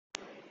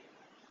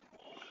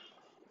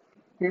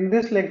In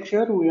this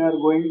lecture, we are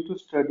going to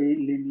study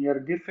linear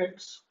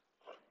defects.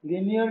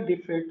 Linear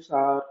defects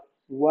are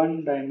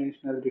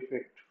one-dimensional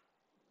defect.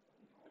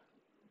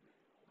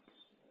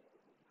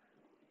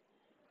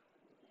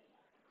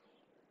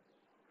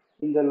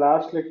 In the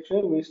last lecture,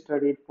 we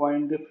studied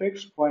point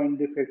defects. Point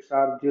defects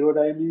are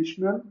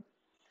zero-dimensional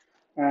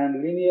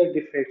and linear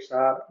defects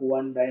are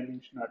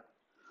one-dimensional.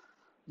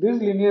 These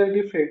linear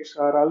defects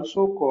are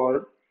also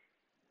called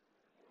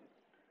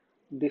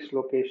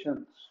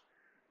dislocations.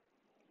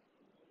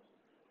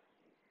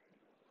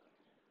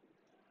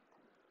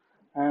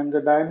 And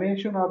the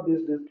dimension of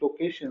these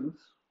dislocations,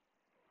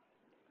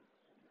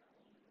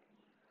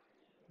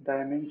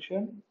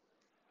 dimension,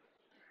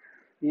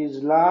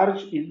 is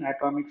large in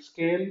atomic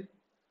scale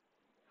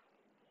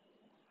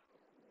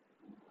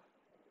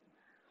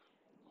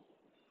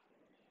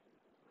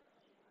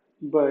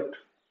but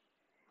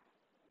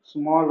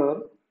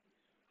smaller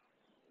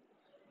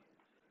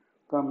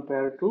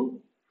compared to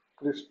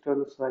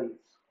crystal size.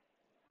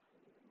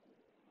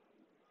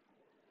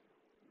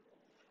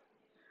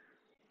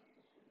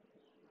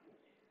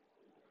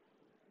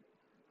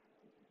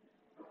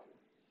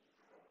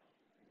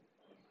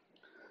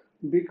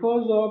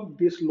 Because of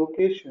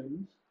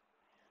dislocations,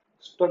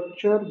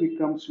 structure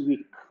becomes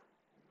weak.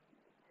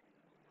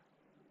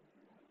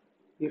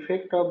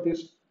 Effect of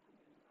these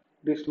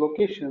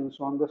dislocations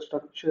on the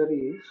structure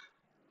is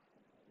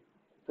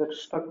that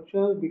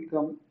structure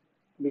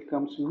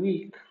becomes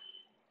weak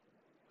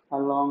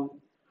along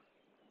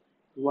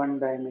one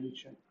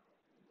dimension,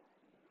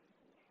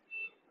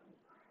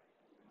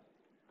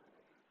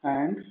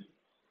 and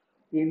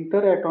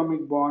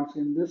interatomic bonds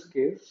in this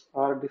case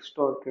are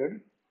distorted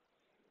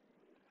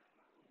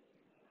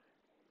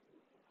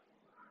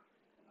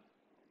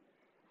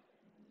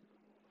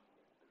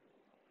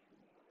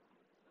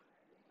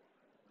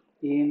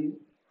in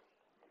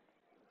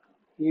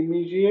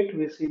immediate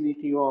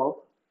vicinity of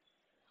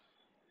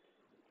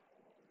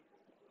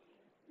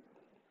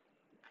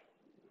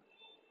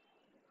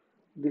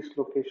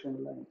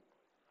dislocation line.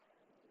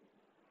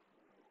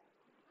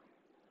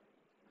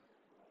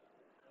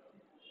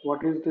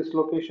 What is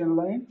dislocation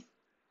line?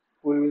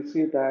 We will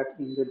see that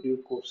in the due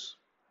course.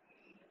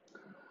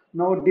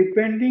 Now,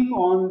 depending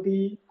on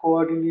the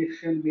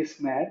coordination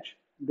mismatch,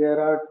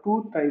 there are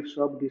two types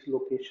of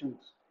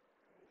dislocations.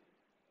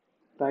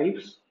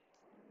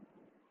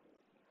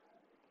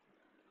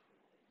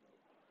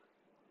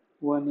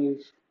 One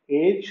is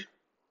edge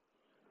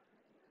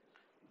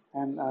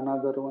and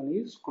another one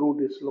is screw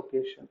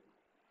dislocation.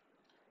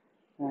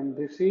 And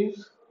this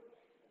is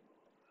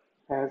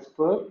as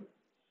per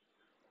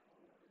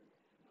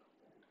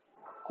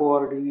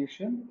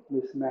coordination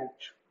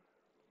mismatch.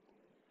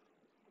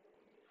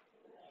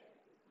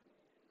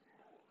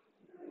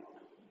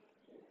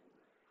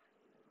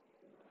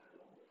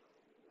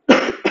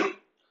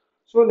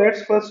 So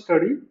let's first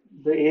study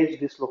the edge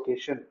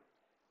dislocation.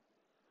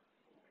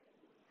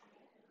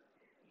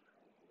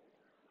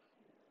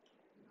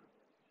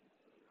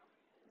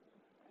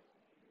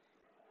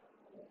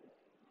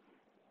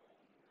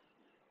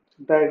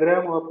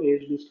 Diagram of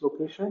edge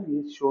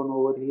dislocation is shown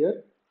over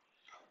here.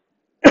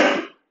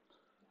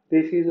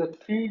 This is a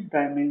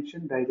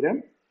three-dimension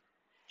diagram,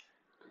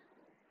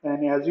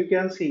 and as you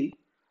can see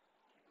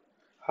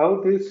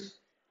how this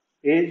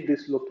edge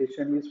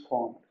dislocation is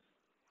formed.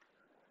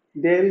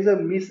 There is a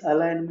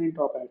misalignment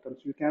of atoms.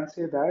 You can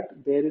say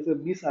that there is a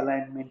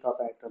misalignment of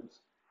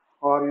atoms,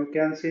 or you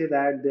can say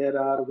that there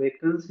are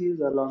vacancies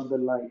along the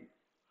line.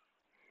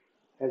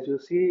 As you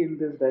see in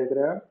this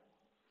diagram,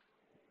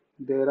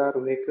 there are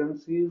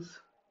vacancies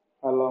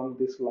along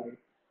this line.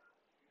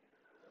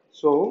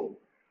 So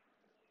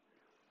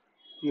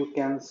you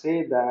can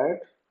say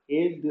that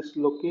edge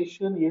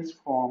dislocation is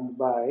formed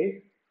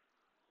by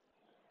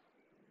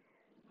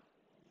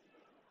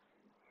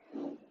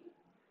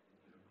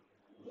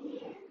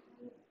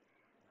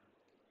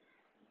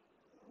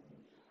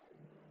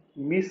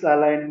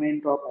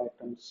misalignment of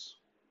atoms.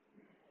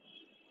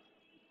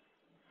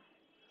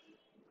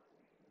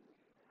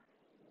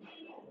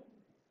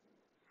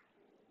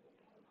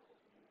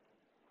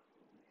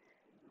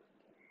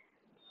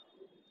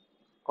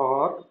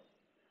 Or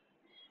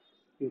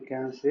you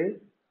can say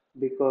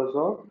because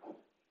of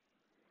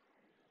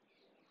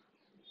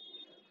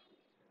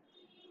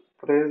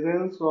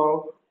presence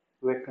of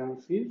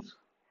vacancies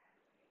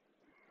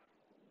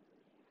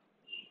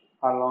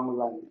along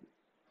line.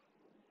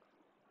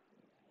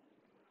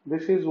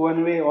 This is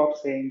one way of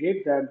saying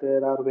it, that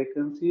there are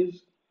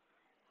vacancies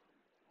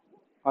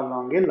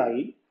along a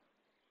line.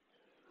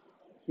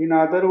 In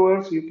other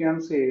words, you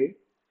can say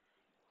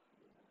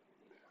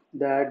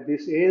that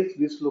this edge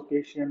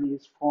dislocation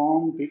is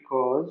formed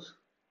because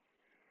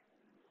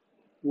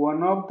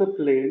one of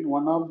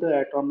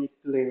the atomic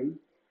plane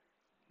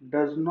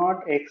does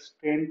not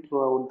extend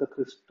throughout the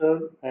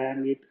crystal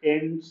and it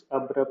ends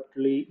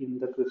abruptly in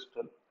the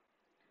crystal.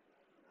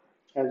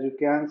 As you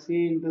can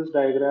see in this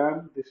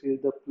diagram, this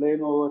is the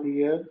plane over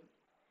here.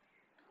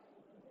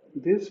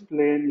 This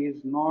plane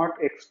is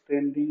not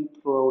extending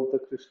throughout the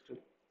crystal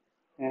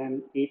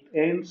and it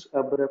ends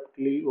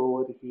abruptly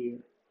over here,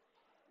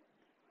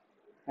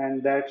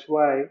 and that's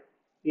why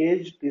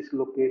edge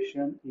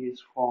dislocation is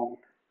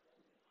formed.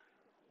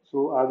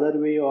 So other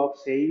way of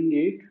saying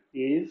it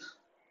is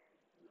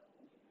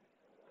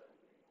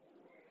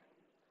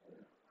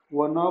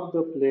one of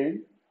the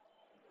plane,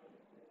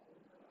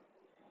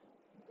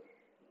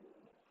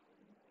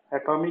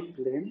 atomic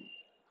plane,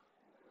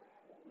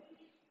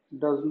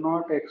 does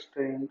not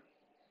extend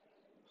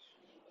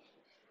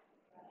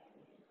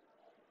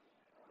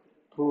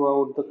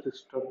throughout the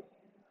crystal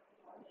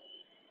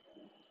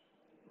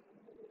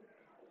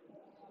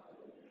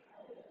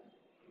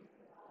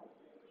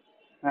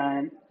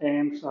and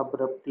ends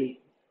abruptly,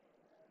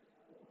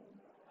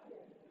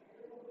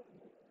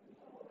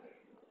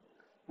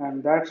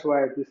 and that's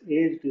why this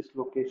edge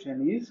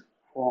dislocation is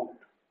formed.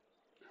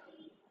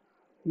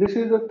 This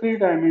is a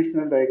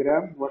three-dimensional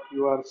diagram. What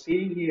you are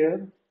seeing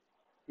here,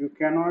 you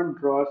cannot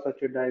draw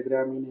such a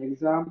diagram in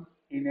exam.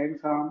 In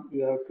exam,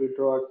 you have to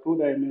draw a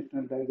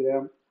two-dimensional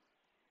diagram,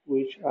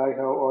 which I have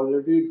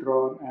already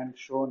drawn and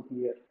shown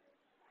here.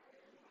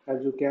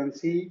 As you can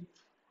see,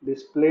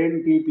 this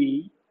plane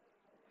DB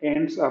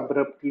ends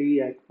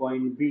abruptly at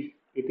point B.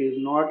 It is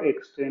not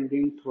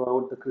extending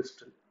throughout the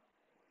crystal.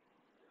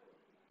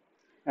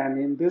 And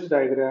in this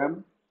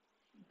diagram,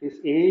 this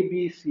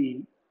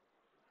ABC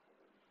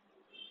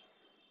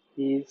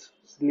is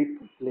slip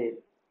plane.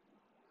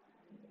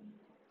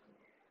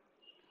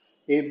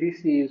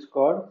 ABC is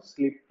called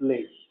slip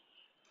plane.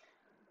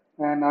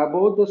 And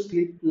above the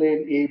slip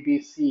plane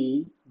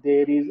ABC,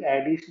 there is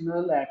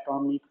additional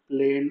atomic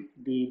plane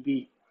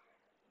DB.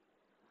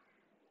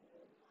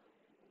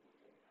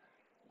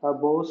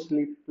 Above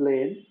slip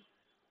plane,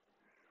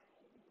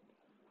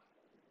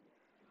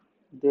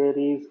 there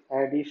is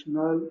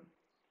additional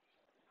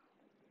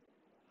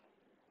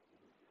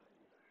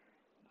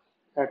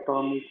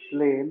atomic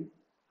plane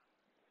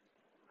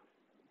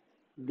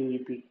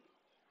DB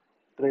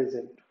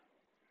present.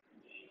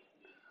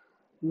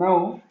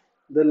 Now,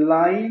 the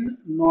line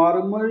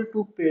normal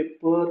to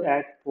paper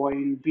at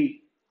point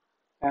B.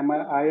 I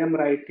am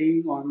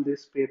writing on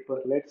this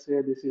paper. Let's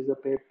say this is a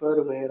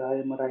paper where I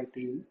am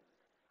writing.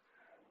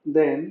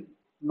 Then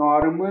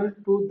normal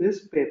to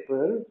this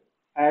paper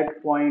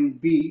at point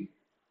B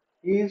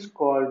is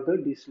called the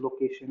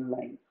dislocation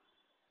line.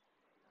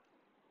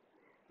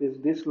 This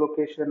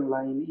dislocation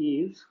line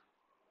is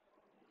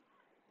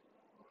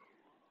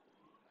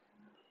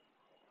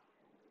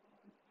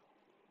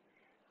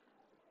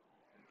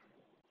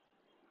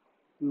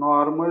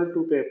normal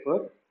to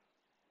paper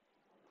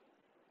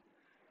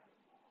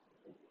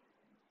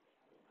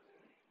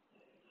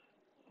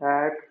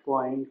at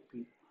point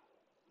P,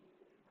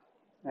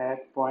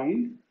 at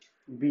point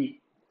B.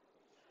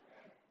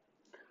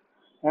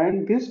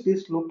 And this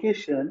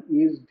dislocation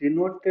is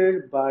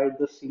denoted by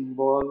the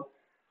symbol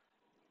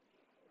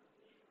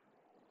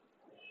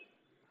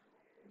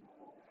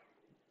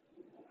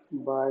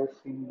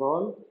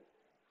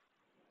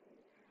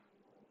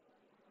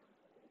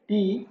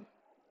T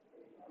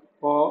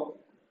or,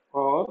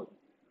 or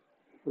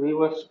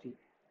reverse T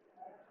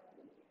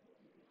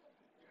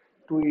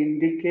to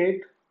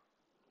indicate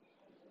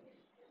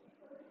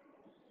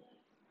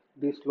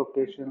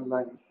dislocation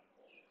line.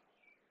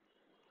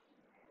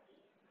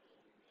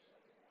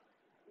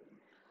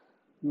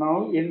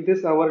 Now in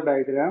this our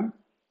diagram,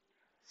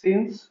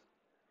 since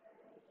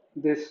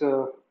this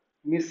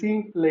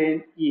missing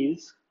plane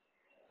is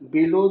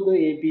below the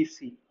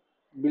ABC,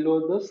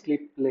 below the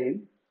slip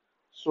plane,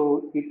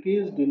 so it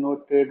is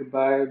denoted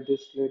by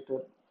this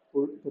letter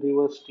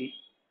reverse T.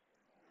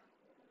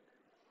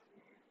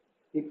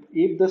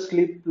 If the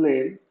slip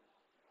plane,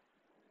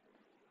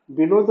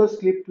 below the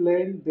slip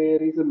plane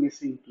there is a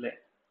missing plane,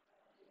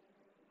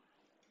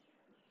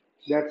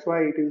 that's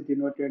why it is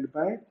denoted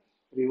by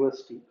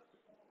reverse T.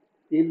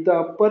 If the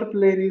upper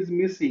plane is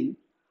missing,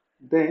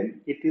 then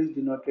it is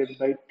denoted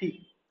by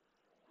T,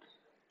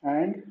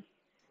 and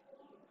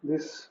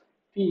this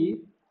T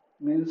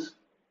means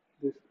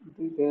this,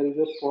 there is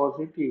a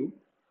positive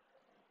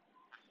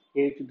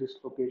edge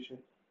dislocation.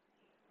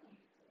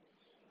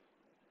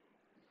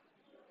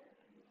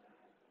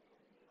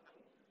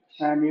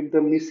 And if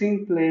the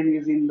missing plane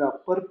is in the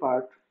upper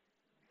part,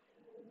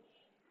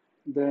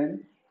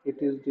 then it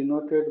is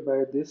denoted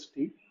by this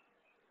T,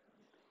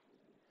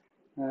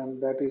 and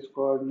that is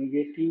called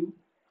negative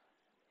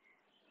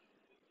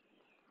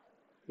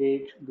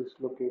edge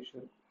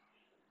dislocation.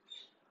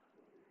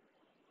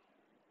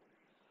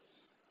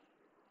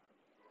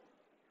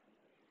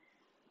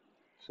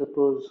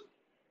 Suppose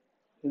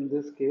in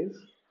this case,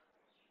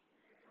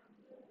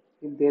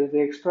 if there is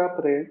extra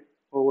plane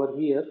over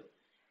here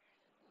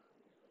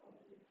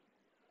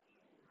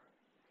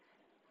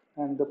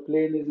and the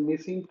plane is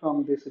missing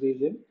from this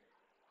region,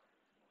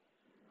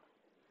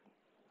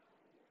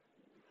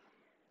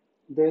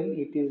 then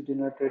it is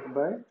denoted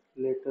by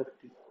letter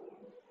T,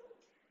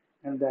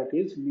 and that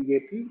is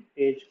negative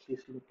edge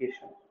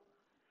dislocation.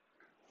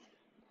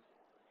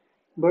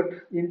 But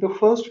in the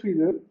first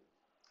figure,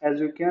 as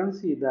you can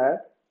see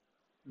that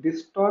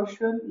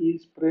distortion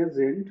is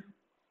present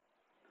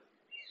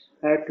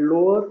at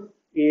lower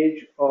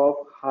edge of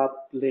half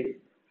plane.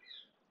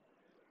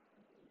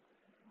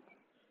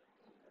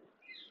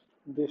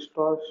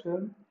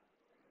 Distortion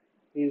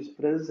is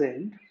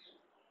present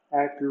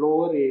at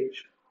lower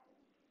edge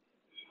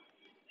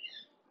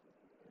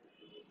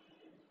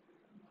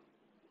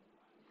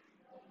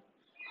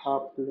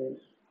half plane,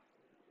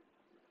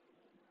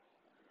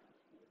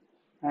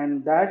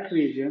 and that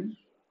region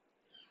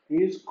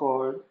is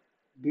called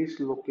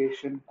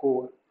dislocation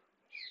core,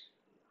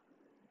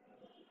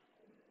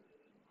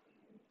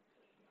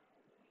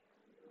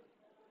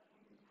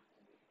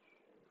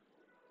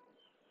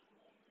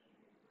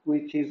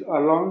 which is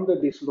along the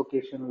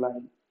dislocation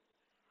line.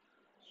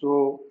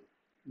 So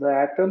the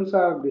atoms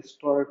are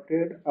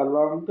distorted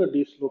along the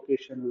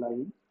dislocation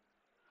line,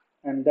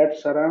 and that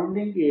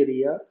surrounding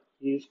area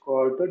is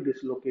called the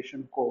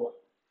dislocation core.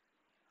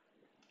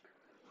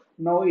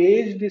 Now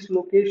edge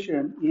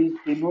dislocation is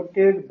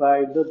denoted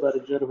by the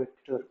Berger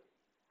vector.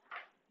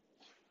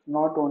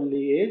 Not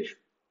only edge,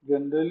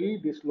 generally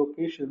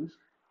dislocations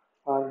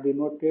are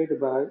denoted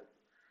by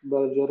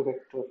Berger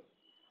vector.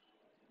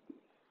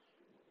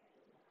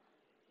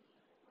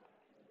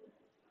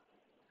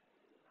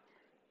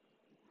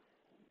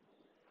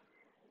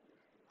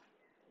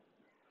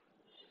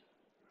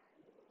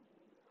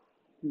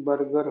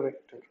 Berger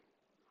vector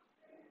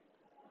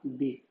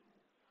B.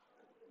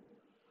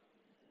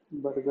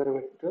 Berger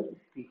vector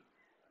B.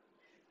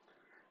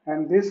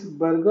 And this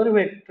Berger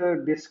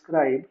vector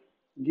describe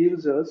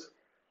gives us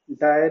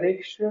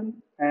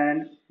direction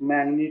and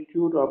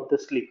magnitude of the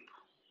slip.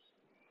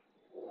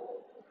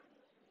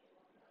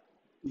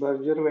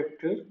 Berger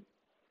vector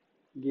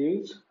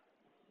gives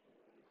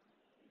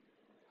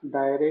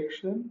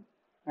direction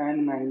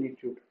and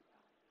magnitude.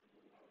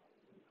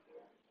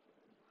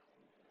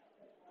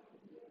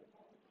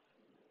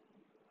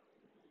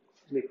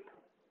 Slip.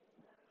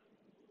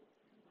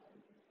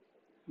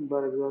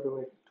 Berger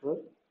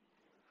vector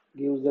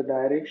gives the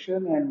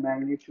direction and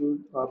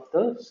magnitude of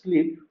the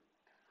slip,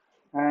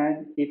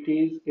 and it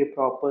is a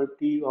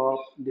property of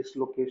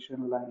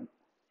dislocation line.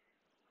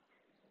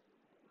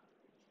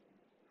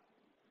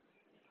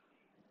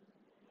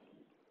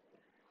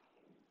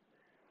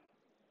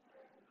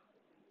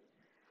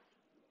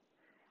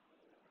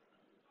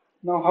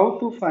 Now how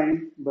to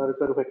find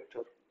Berger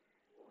vector?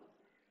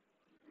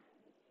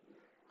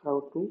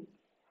 How to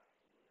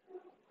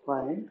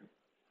find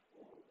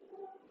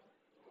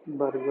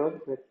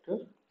Berger vector?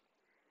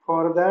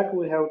 For that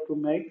we have to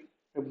make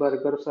a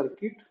Berger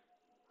circuit,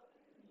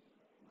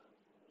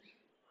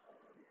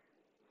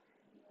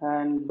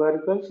 and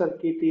Berger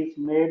circuit is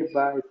made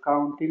by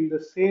counting the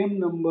same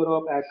number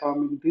of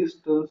atomic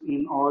distance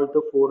in all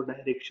the four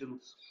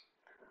directions.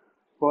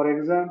 For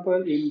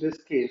example, in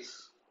this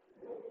case,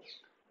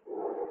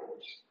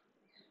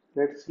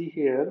 let's see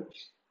here,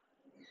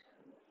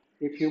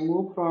 if you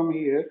move from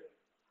here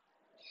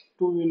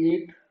 2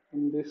 unit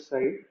in this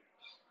side,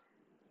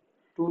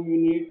 2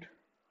 unit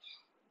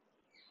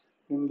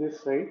in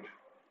this side,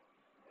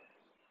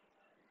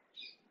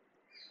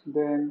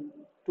 then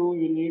 2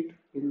 unit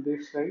in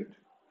this side,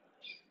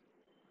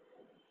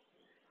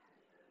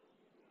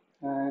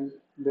 and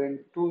then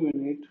 2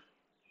 unit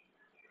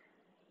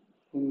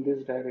in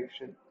this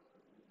direction,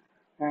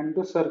 and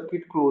the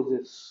circuit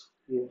closes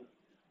here.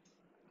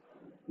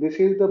 This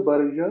is the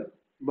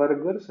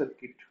Berger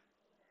circuit.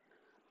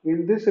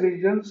 In this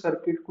region,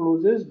 circuit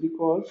closes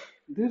because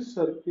this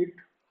circuit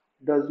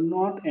does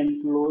not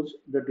enclose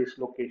the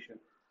dislocation.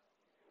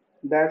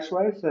 That's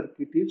why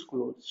circuit is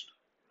closed.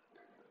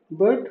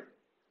 But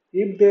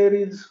if there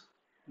is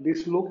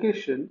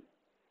dislocation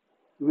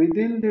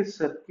within this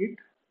circuit,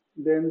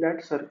 then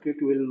that circuit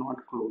will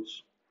not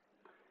close.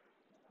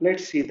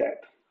 Let's see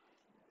that.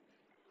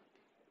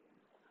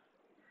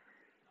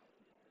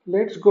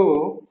 Let's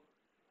go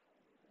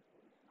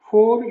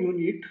 4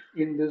 unit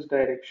in this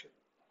direction.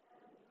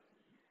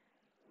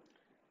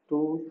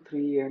 2,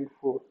 3 and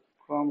 4.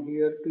 From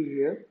here to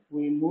here,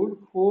 we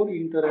moved 4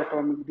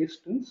 interatomic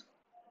distance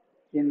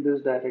in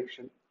this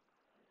direction.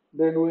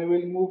 Then we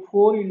will move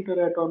 4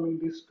 interatomic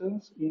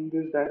distance in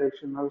this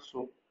direction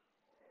also.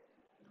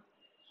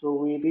 So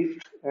we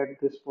reached at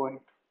this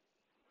point.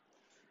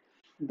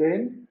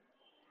 Then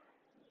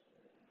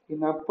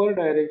in upper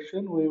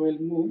direction, we will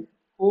move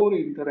 4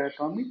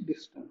 interatomic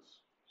distance.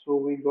 So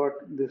we got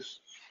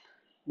this.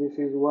 This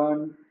is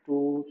 1,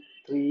 2,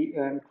 3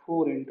 and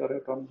 4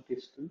 interatomic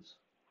distance.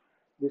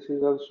 This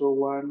is also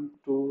 1,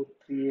 2,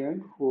 3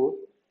 and 4.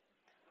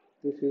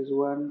 This is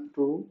 1,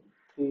 2,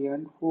 3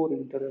 and 4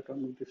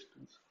 interatomic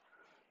distance.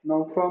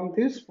 Now from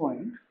this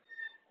point,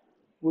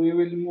 we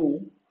will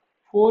move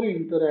 4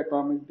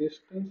 interatomic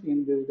distance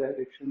in this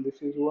direction.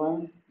 This is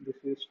 1,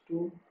 this is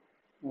 2,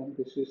 and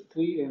this is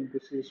 3, and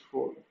this is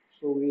 4.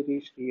 So we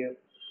reached here.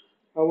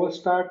 Our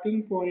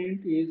starting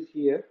point is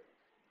here.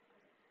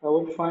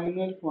 Our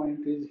final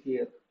point is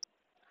here.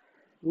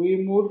 We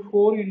moved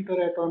 4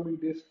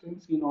 interatomic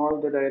distance in all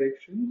the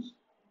directions,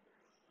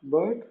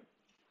 but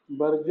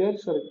Berger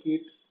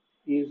circuit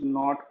is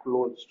not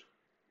closed.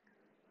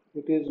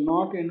 It is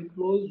not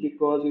enclosed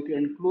because it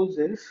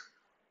encloses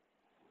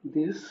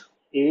this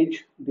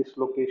edge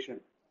dislocation.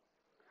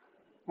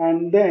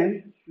 And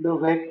then the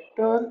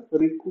vector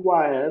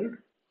required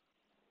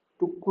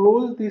to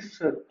close this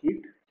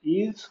circuit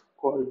is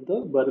called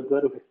the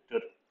Berger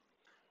vector.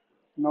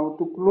 Now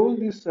to close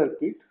this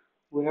circuit,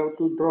 we have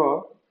to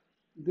draw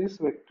this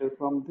vector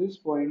from this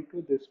point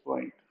to this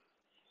point.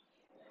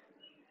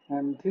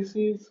 And this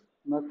is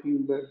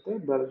nothing but the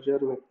Berger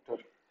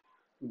vector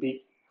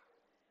B.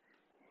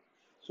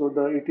 So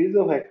it is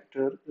a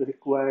vector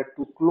required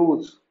to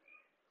close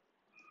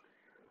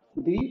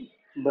the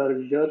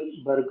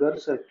Berger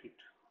circuit.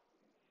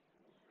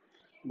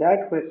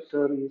 That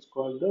vector is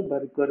called the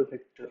Berger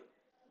vector.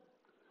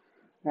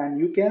 And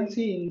you can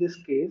see in this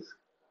case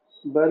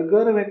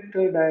Berger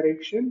vector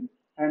direction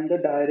and the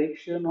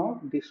direction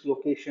of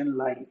dislocation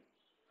line.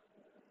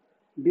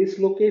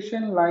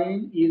 Dislocation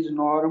line is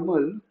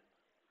normal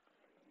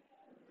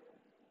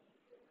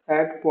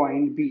at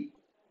point B.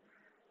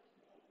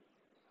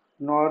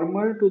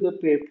 Normal to the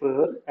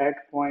paper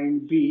at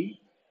point B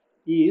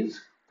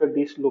is the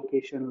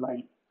dislocation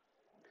line.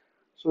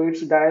 So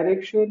its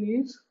direction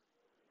is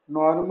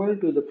normal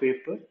to the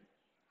paper,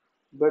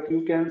 but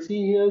you can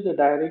see here the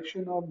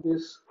direction of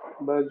this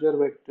Berger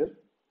vector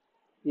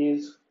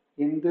is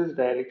in this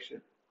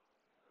direction.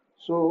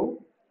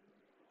 So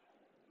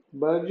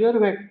Berger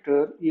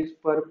vector is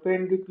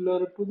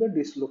perpendicular to the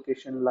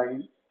dislocation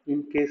line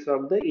in case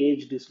of the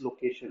edge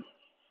dislocation.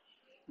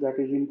 That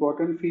is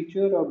important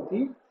feature of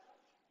the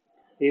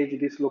edge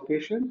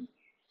dislocation.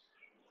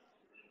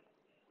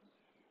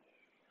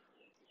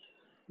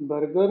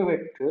 Berger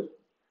vector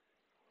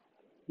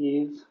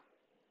is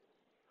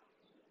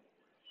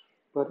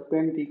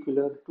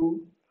perpendicular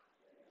to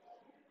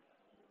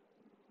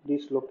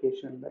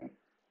dislocation line.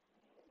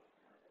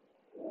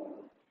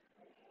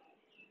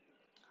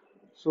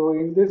 So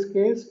in this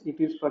case it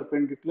is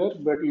perpendicular,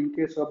 but in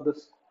case of the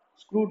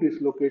screw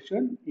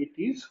dislocation it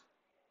is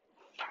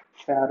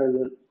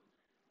parallel.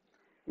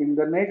 In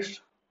the next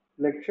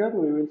lecture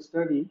we will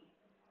study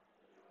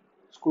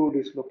screw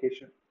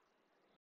dislocation.